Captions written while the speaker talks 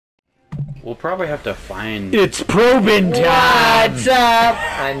We'll probably have to find... It's probing time! What's up?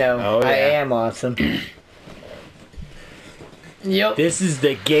 I know. Oh, yeah. I am awesome. Yep. This is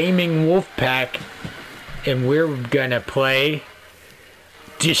the Gaming Wolfpack, and we're gonna play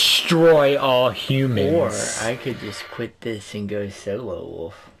Destroy All Humans. Or I could just quit this and go solo,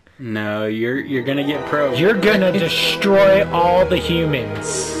 Wolf. No, you're gonna get probed. You're gonna destroy all the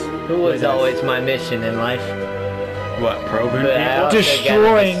humans. Who was always my mission in life? What, probing But I people? also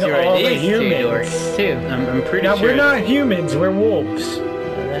Destroying gotta destroy all the these two humans. dorks, too. I'm pretty Now, sure... we're not humans, we're wolves.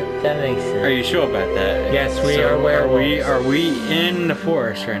 That makes sense. Are you sure about that? Yes, we are werewolves. Are we in the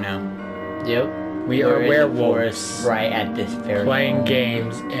forest right now? Yep. We We're are in the werewolves. forest right at this very Playing moment.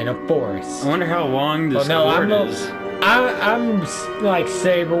 games in a forest. I wonder how long this no, board I'm is. I'm like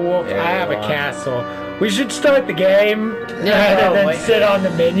Saberwolf. Very I have a long. castle. We should start the game Yeah, rather than wait. sit on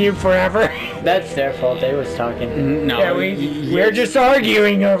the menu forever. That's their fault. They was talking. No, Yeah, we're just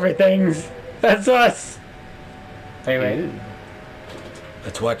arguing over things. That's us. Anyway,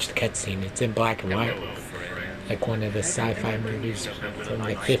 let's watch the cutscene. It's in black and white, like one of the sci-fi movies from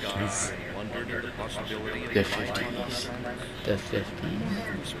the 50s. The 50s. The 50s.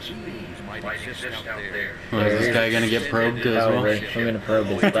 Well, is this guy gonna get probed as well? Probably. I'm gonna probe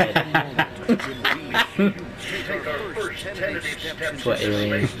his butt. That's what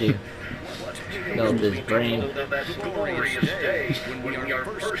aliens do. Melt his brain.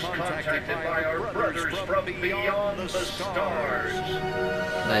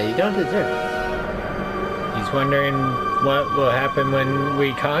 Now You don't deserve it. He's wondering what will happen when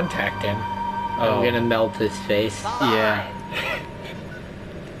we contact him. I'm gonna melt his face. Yeah.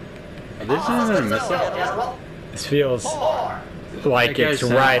 This isn't a missile. This feels like That it's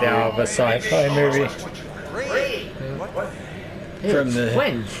guy right sounds out of a sci-fi movie. From the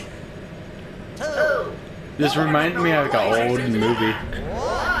Twins. This reminds me of like an old movie.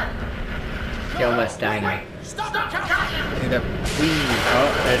 He almost died. Oh,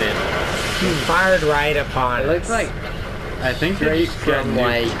 it is. He fired right upon It looks us. like I think straight it's got from new-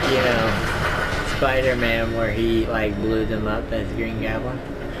 like, you know, Spider-Man where he like blew them up as Green Goblin.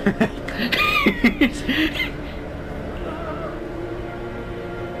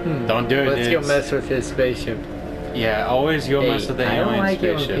 Don't do it, Let's go dudes. mess with his spaceship. Yeah, always go mess Hey, with the I don't alien like it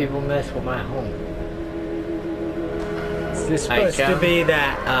when spaceship. people mess with my home. Is this I supposed to come be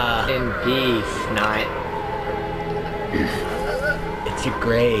that, In peace, not. it's a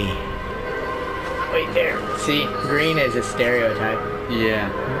gray. Wait there. See, green is a stereotype. Yeah.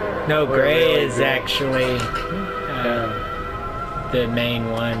 No, We're gray really is green. actually the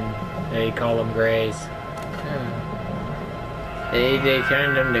main one. They call them grays. They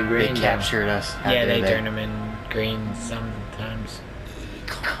turned them to They green. now. captured us. Yeah, they after turn them in green sometimes.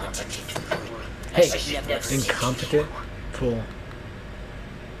 Hey, Incompetent? Fool.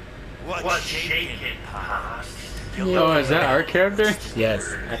 What's shaking, Pops? Oh, is that our character? Yes.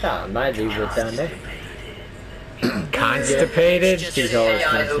 I thought my dude was down there. Constipated? She's always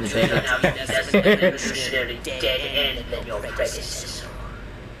constipated.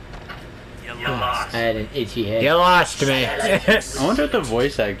 You lost. I had an itchy head. You lost me. I wonder what the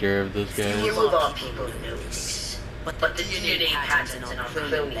voice actor of this guy is. Few of our people know this, but the DNA patterns in our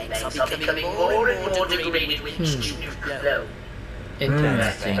cloning banks are becoming more and more degraded with each new clone.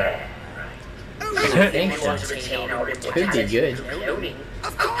 Interesting. I think so. Could be good. Cloning?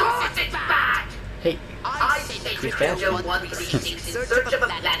 Of course it's bad! Hey, I think Crypto 136 in search of a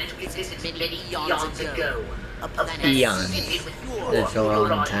planet we visited many eons ago. A planet Eons. seeded with your That's a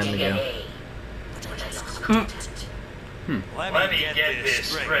long time ago. DNA. Let me get this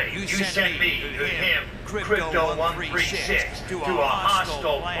straight. You sent me to him, Crypto 136, to a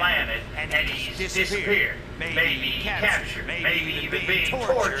hostile planet, and he's disappeared. Maybe captured, maybe even being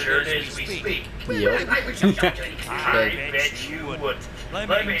tortured as we speak. Yep. I bet you wouldn't.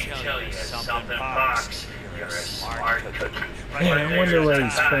 Let me tell you something, Fox. You're a smart cookie. Man, I wonder where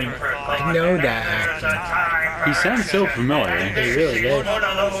he's from. I know that actor. He sounds so familiar. He really did. One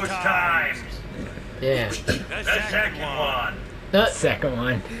of those times. Yeah. The second one. Second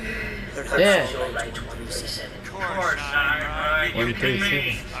one. Yeah. Of course, I'm right. You can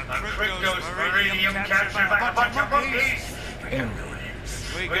me. A Crypto's beryllium captured by a bunch of monkeys.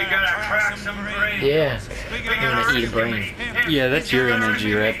 We gotta crack some brains. Yeah. I'm gonna eat a brain. Yeah, that's your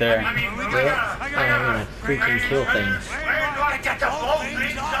energy right there. I mean, we Yep. gotta... I'm gonna freaking kill things. Where do I get to blow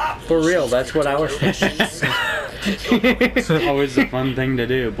things up? For real, that's what I was thinking. Always a fun thing to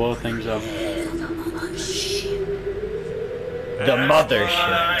do, blow things up. The mothership.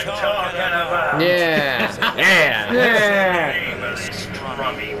 I'm talking about. Yeah. Yeah. Yeah.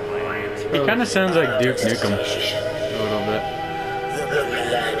 Crummy plant. He kind of sounds like Duke Nukem a little bit. The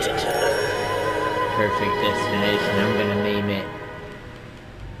planet perfect destination. I'm gonna name it.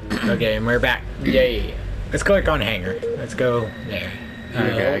 Okay, and we're back. Yay. Let's click on hangar. Let's go there.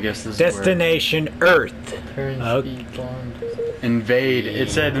 Okay, I guess this Destination Earth. Turn Okay. speed blonde. is where... Invade.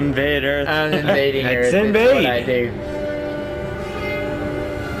 It said invade Earth. I'm invading Let's Earth. invade. That's what I do.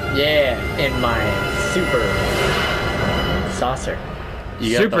 Yeah, in my super saucer.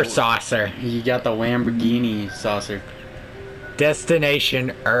 You got Super the, saucer. You got the Lamborghini saucer.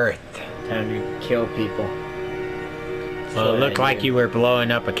 Destination Earth. Time to kill people. Well, it looked like you were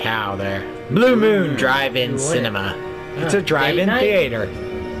blowing up a cow there. Blue Moon Drive-In What? Cinema. It's a Date drive-in night? theater.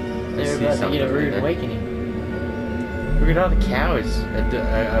 They're see about to something get a right rude there. awakening. Look at all the cows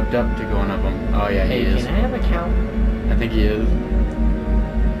abducted going up them. Oh yeah, Hey, he is. can I have a cow? I think he is.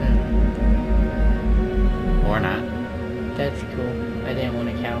 Or not. That's cool. I didn't want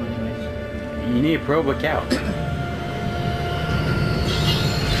a cow anyways. You need to probe a cow.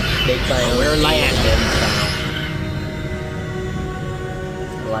 They find We're landing.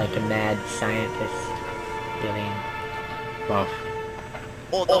 like a mad scientist. Billion. Buff.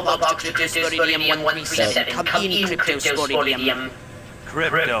 All the logs to Cryptosporidium 137 come in Cryptosporidium.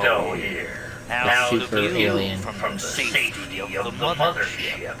 Crypto here. Now Super the view alien. from the safety of the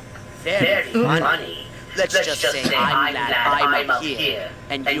mothership. Very funny. Let's just say I'm glad I'm up here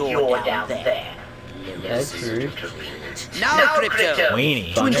and you're down there. That's rude. Now, Crypto,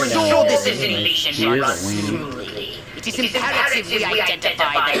 Weenie. to ensure this invasion He is a runs weenie. smoothly, it is imperative we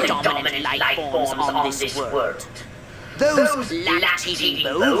identify the dominant life forms on this world. Those lactating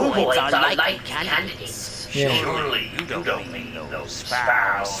ovoids are likely candidates. Yeah. Surely you don't mean those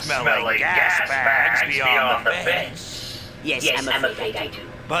foul-smelling gas bags beyond the fence. Yes, I'm afraid I do.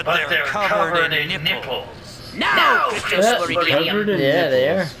 But they're covered in nipples. Now, Covered Cryptosporidium. in Yeah, they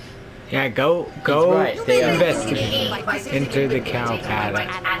are. Yeah, go right, they are. investigate into the cow paddock.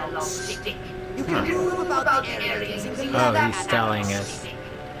 Oh, he's telling us.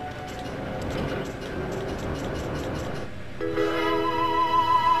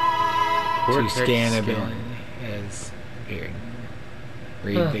 To scan ability as appeared.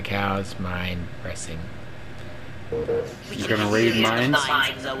 Read the cow's mind pressing. You're gonna read minds?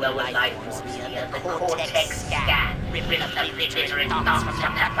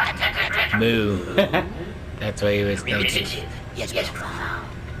 Moo. That's what he was thinking.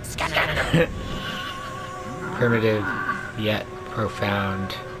 Primitive yet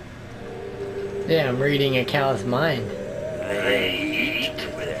profound. Yeah, I'm reading a cow's mind. They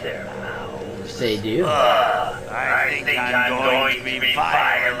eat with their mouths. They do. I think I'm going to be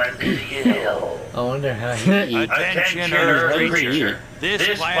violently ill. I wonder how he eats. Attention, Earth creature.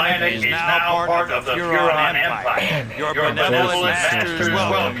 This planet is now part of the Huron Empire. Your benevolent masters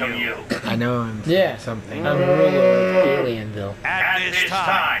welcome you. I know him. Yeah, Something. I'm ruler of Alienville. At this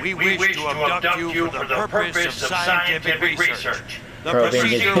time, we wish to abduct you for the purpose of scientific research. The Probing his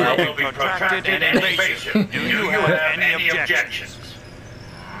procedure butt. will be protracted and invasive. Do you have any objections?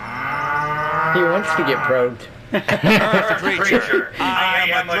 He wants to get probed. Earth creature, I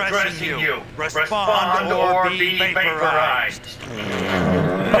am addressing you. Respond or be vaporized.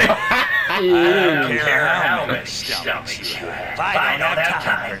 I don't care how many stomachs you have. I don't have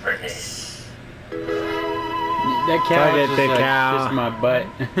time for this. That cow Target is just the like, cow. just my butt.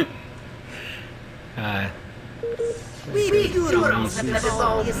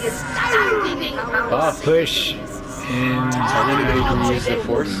 Buff. Push. I didn't know you can use the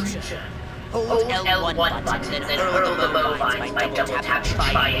force. Hold L1 button, then hurl the bovines by double tap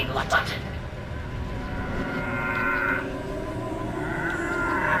triangle button.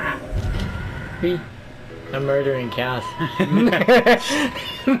 I'm murdering cows.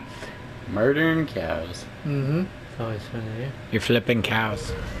 Murdering cows. Mm-hmm. It's always fun to do. You're flipping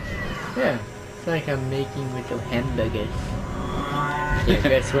cows. Yeah. It's like I'm making little hamburgers. Yeah,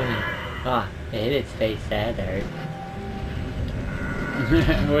 guess when it hit its face, that hurt.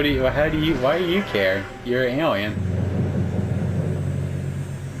 What do you? How do you? Why do you care? You're an alien.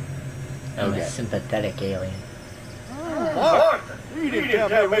 I'm Okay. a sympathetic alien. Arthur, you didn't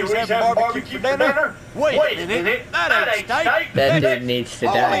tell me we was having barbecue for dinner. Wait a minute, that ain't steak. That dude needs to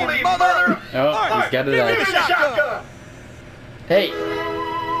die. Holy mother! Oh, he's got it Give me the out. shotgun! Hey!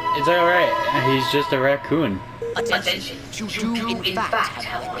 It's alright. He's just a raccoon. Attention, you do in fact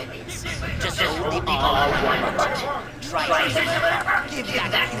have weapons. Just hold the R1 button. Try to give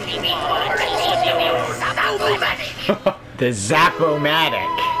that The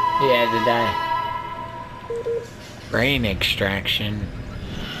Zap-O-Matic. He had to die. Brain extraction.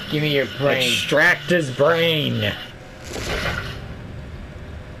 Give me your brain. Extract his brain.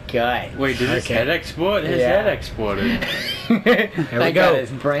 Guy. Wait, did his Okay. head explode? His Yeah. head exploded. There we I got go. his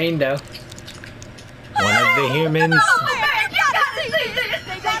brain though. One of the humans.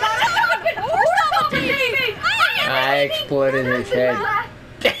 I exploded his head.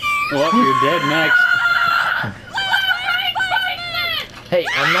 Well, you're dead next. Hey,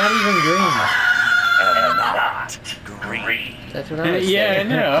 I'm not even green. Green. That's what I was Yeah, I saying.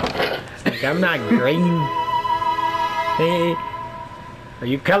 know. Like, I'm not green. Hey, are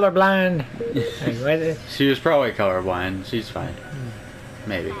you colorblind? Like, what is- She was probably colorblind. She's fine.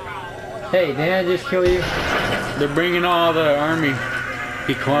 Maybe. Hey, didn't I just kill you? They're bringing all the army.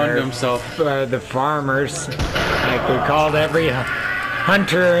 He cloned himself. The farmers. Like, we called every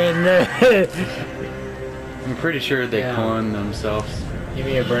hunter in the... I'm pretty sure they Yeah. cloned themselves. Give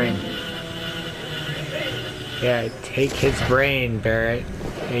me a brain. Yeah, take his brain, Barrett.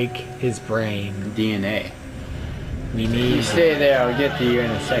 Take his brain. DNA. We You need... stay there, I'll get to you in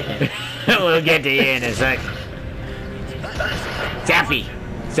a second. We'll get to you in a second. Zappy!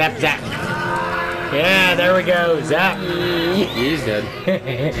 Zap, zap. Yeah, there we go. Zap. He's dead.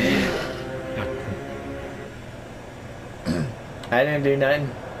 I didn't do nothing.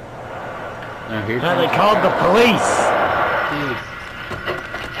 Oh, here Oh, they comes- called the police.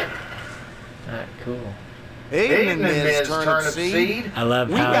 Alright, cool. Evening, Ms. Turnip Seed. I love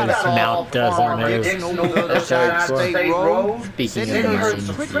We how got his all mouth doesn't farmers move. on the other side of State Road. Speaking Said of they heard aliens,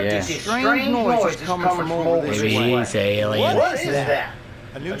 some pretty yeah. strange noises coming from over this Maybe way. he's alien. What is that?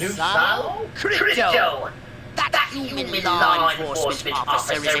 A new New silo? silo? Crypto! That human law enforcement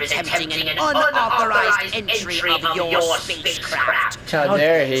officer is attempting an unauthorized entry of your spacecraft. how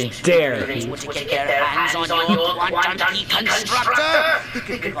dare he? Dare he? Would to get their hands on your quantum deconstructor?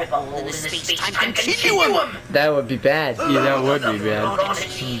 It could rip a hole in the space-time continuum. That would be bad. Yeah, that would be bad.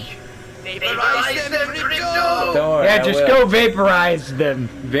 Vaporize them, Crypto! Don't worry, Yeah, I just will. go vaporize them.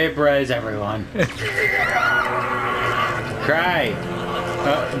 Vaporize everyone. Cry.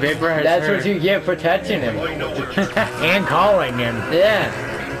 Vaporize That's her. what you get for touching him. And calling him. Yeah.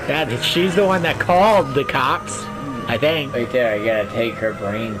 Yeah, she's the one that called the cops. I think. Right there, I gotta take her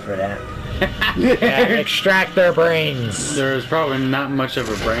brain for that. Yeah, extract their brains. There was probably not much of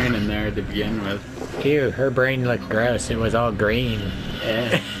a brain in there to begin with. Ew, her brain looked gross. It was all green.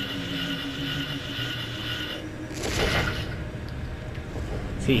 Yeah.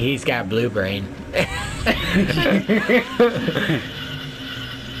 See, he's got blue brain.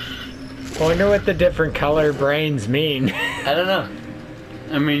 Wonder what the different color brains mean. I don't know.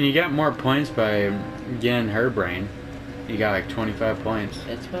 I mean, you got more points by getting her brain. You got like 25 points.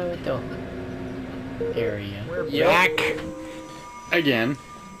 That's why we don't. Area. Back. Again.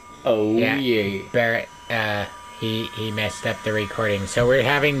 Oh Yeah. yeah. Barrett, he messed up the recording, so we're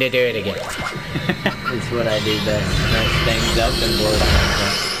having to do it again. It's what I do best. Mess things up and blow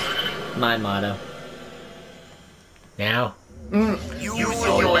things up. My motto. Now, Use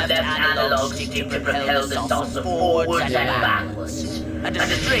your left analog stick to propel the saucer forwards and backwards. And a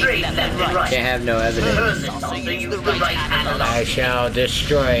straight left and right. Can't have no evidence. Turn the saucer, use the right analog. I shall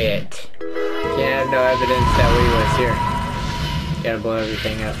destroy it. Can't have no evidence that we was here. Gotta blow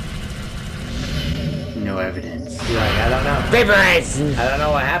everything up. No evidence. Be like, I don't know. Vaporize! I don't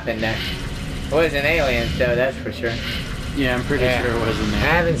know what happened there. It wasn't aliens though, that's for sure. Yeah, I'm pretty Yeah. sure it wasn't I there.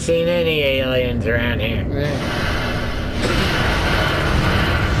 haven't seen any aliens around here.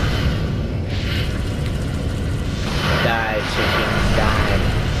 Die, chickens, die.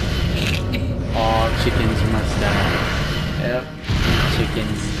 All chickens must die. Yep.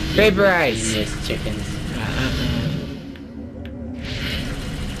 Chickens. Vaporize! Genius chickens.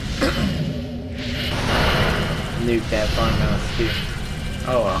 Nuke that farmhouse too.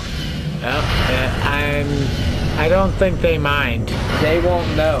 Oh well. Well, I don't think they mind. They won't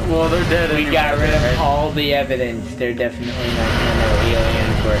know. Well, they're dead We anyway, got rid of right? all the evidence. They're definitely not gonna know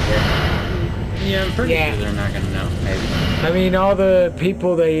aliens were here. Yeah, I'm pretty Yeah. sure they're not gonna know. Maybe. I mean, all the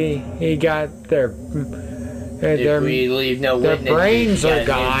people he got their If we leave no their witness, brains we are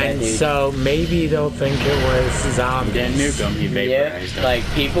gotta nuke that gone, dude. so maybe they'll think it was He zombies. didn't nuke them. He Yep, vaporized them. like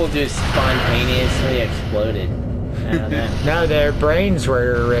people just spontaneously exploded. I don't know. No, their brains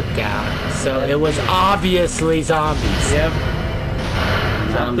were ripped out, so it was obviously zombies. Yep.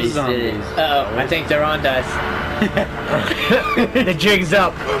 Not the Zombies did it. zombies. Uh-oh, I think they're on to us. The jig's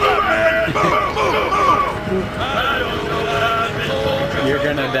up. You're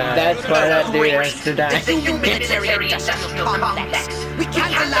gonna die. That's why that dude has to die. This new military-industrial complex. We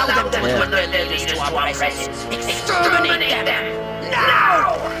can't allow them to return their leaders to our presence. Exterminate them!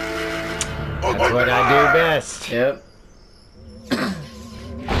 Now! That's what I do best. Yep.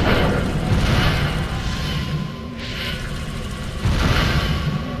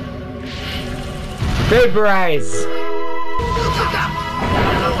 Vaporize.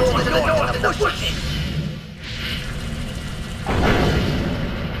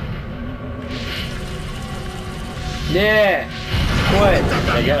 Yeah.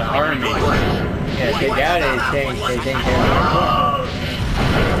 What? They got an army. Yeah, they got it. They think they're hardcore.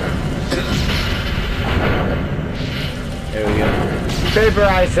 There we go.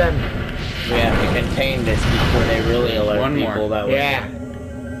 Vaporize them. We have to contain this before they really alert One people more. that way. Yeah.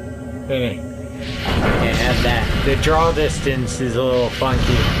 Really. Can't have that. The draw distance is a little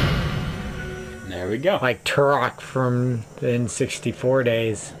funky. There we go. Like Turok from the N64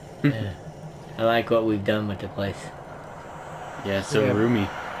 days. Yeah. I like what we've done with the place. Yeah, so Yeah. roomy.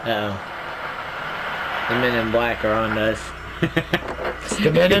 Uh-oh. The men in black are on us. It's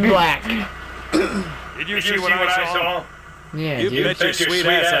the Men in Black. Did you see what I saw? Yeah, You dude. bet your sweet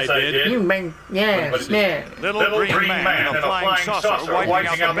ass I did. You make, yeah, yeah. Little green man in a flying saucer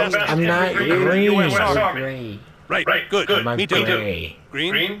wiping out the best. I'm not infantry green. in the U.S. You're Army. great. Right, Right, good. good. I'm Me too. gray.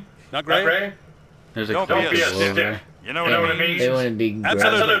 Green? Not gray? There's a Don't be couple a over stick. there. You know what it means? They want to be gray.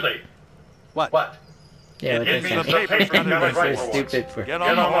 Absolutely. What? What? Yeah, what It they means the say. papers got it right So for once. stupid for. Get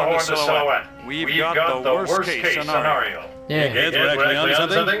on the horn to Silhouette. We've got the worst case scenario. Yeah. Heads, we're actually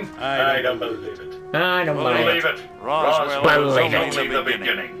onto something? I don't believe it. I don't mind Believe it. it. Roswell Believe is it. only the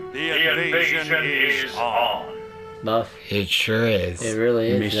beginning. The invasion is on. Buff. It sure is. It really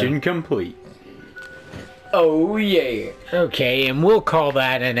is. Mission complete. Oh, yeah. Okay, and we'll call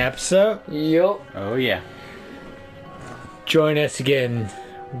that an episode. Yup. Oh yeah. Join us again.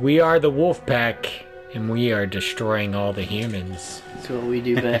 We are the Wolfpack, and we are destroying all the humans. That's what we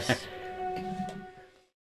do best.